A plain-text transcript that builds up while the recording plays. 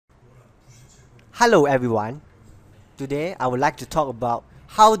Hello everyone. Today I would like to talk about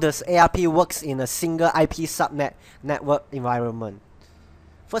how does ARP works in a single IP subnet network environment.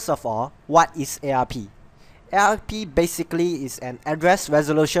 First of all, what is ARP? ARP basically is an address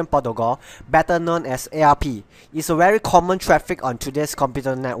resolution protocol, better known as ARP. It's a very common traffic on today's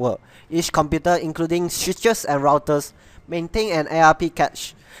computer network. Each computer, including switches and routers, maintain an ARP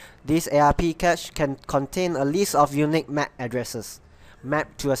cache. This ARP cache can contain a list of unique MAC addresses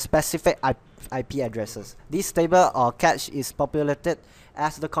mapped to a specific IP addresses. This table or cache is populated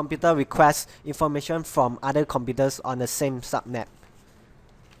as the computer requests information from other computers on the same subnet.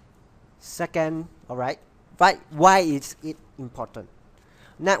 Second, why is it important?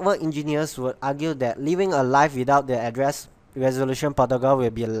 Network engineers would argue that living a life without the address resolution protocol will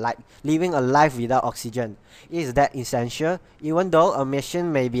be like living a life without oxygen. Is that essential? Even though a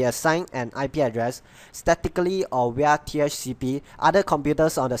machine may be assigned an IP address, statically or via DHCP, other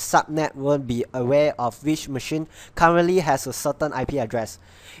computers on the subnet won't be aware of which machine currently has a certain IP address.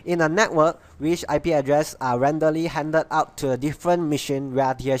 In a network, which IP address are randomly handed out to a different machine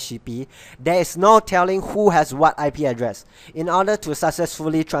via DHCP, there is no telling who has what IP address. In order to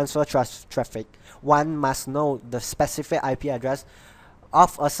successfully transfer traffic, one must know the specific IP address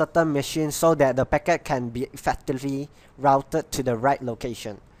of a certain machine so that the packet can be effectively routed to the right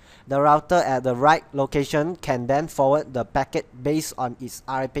location. The router at the right location can then forward the packet based on its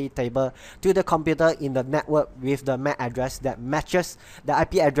RIP table to the computer in the network with the MAC address that matches the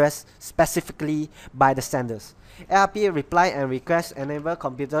IP address specifically by the senders. ARP reply and request enable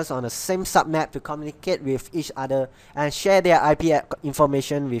computers on the same subnet to communicate with each other and share their IP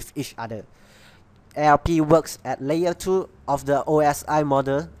information with each other. ARP works at layer 2 of the OSI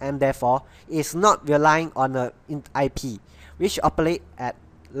model and therefore is not relying on an IP, which operate at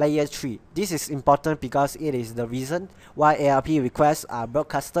layer 3. This is important because it is the reason why ARP requests are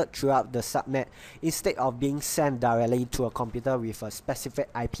broadcasted throughout the subnet instead of being sent directly to a computer with a specific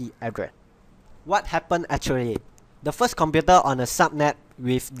IP address. What happened actually? The first computer on a subnet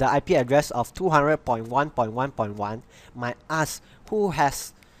with the IP address of 200.1.1.1 might ask who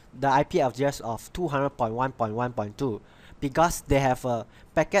has the IP address of 200.1.1.2 because they have a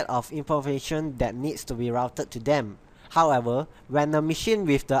packet of information that needs to be routed to them. However, when a machine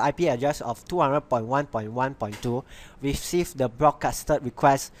with the IP address of 200.1.1.2 receives the broadcasted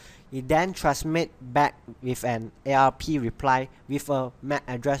request, it then transmits back with an ARP reply with a MAC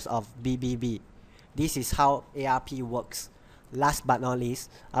address of BBB. This is how ARP works. Last but not least,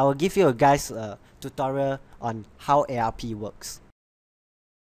 I will give you guys a tutorial on how ARP works.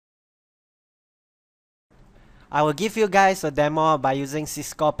 I will give you guys a demo by using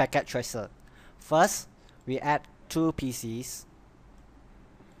Cisco Packet Tracer. First, we add two PCs,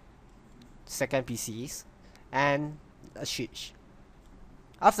 second PCs, and a switch.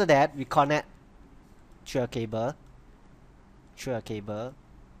 After that, we connect through a cable,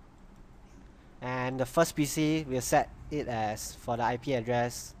 and the first PC will set it as for the IP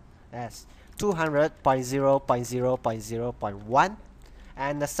address as 200.0.0.0.1.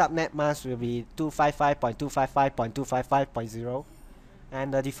 and the subnet mask will be 255.255.255.0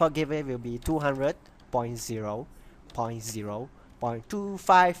 and the default gateway will be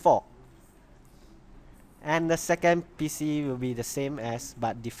 200.0.0.254 and the second PC will be the same as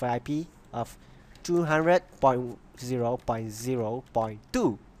but different IP of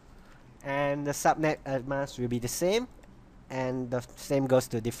 200.0.0.2 and the subnet mask will be the same and the same goes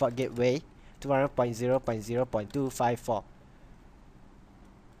to default gateway 200.0.0.254.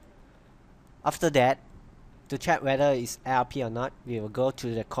 After that, to check whether it's ARP or not, we will go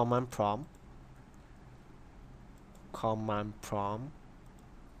to the command prompt,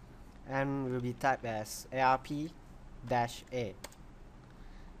 and will be typed as ARP-A.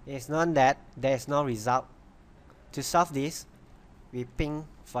 It's known that there is no result. To solve this, we ping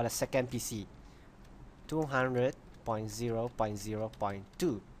for the second PC,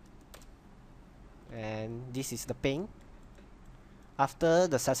 200.0.0.2, and this is the ping. After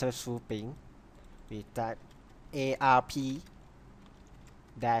the successful ping, we type ARP-A,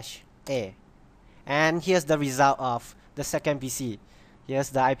 and here's the result of the second PC. Here's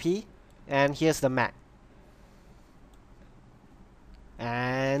the IP and here's the MAC.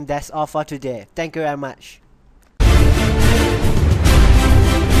 And that's all for today. Thank you very much.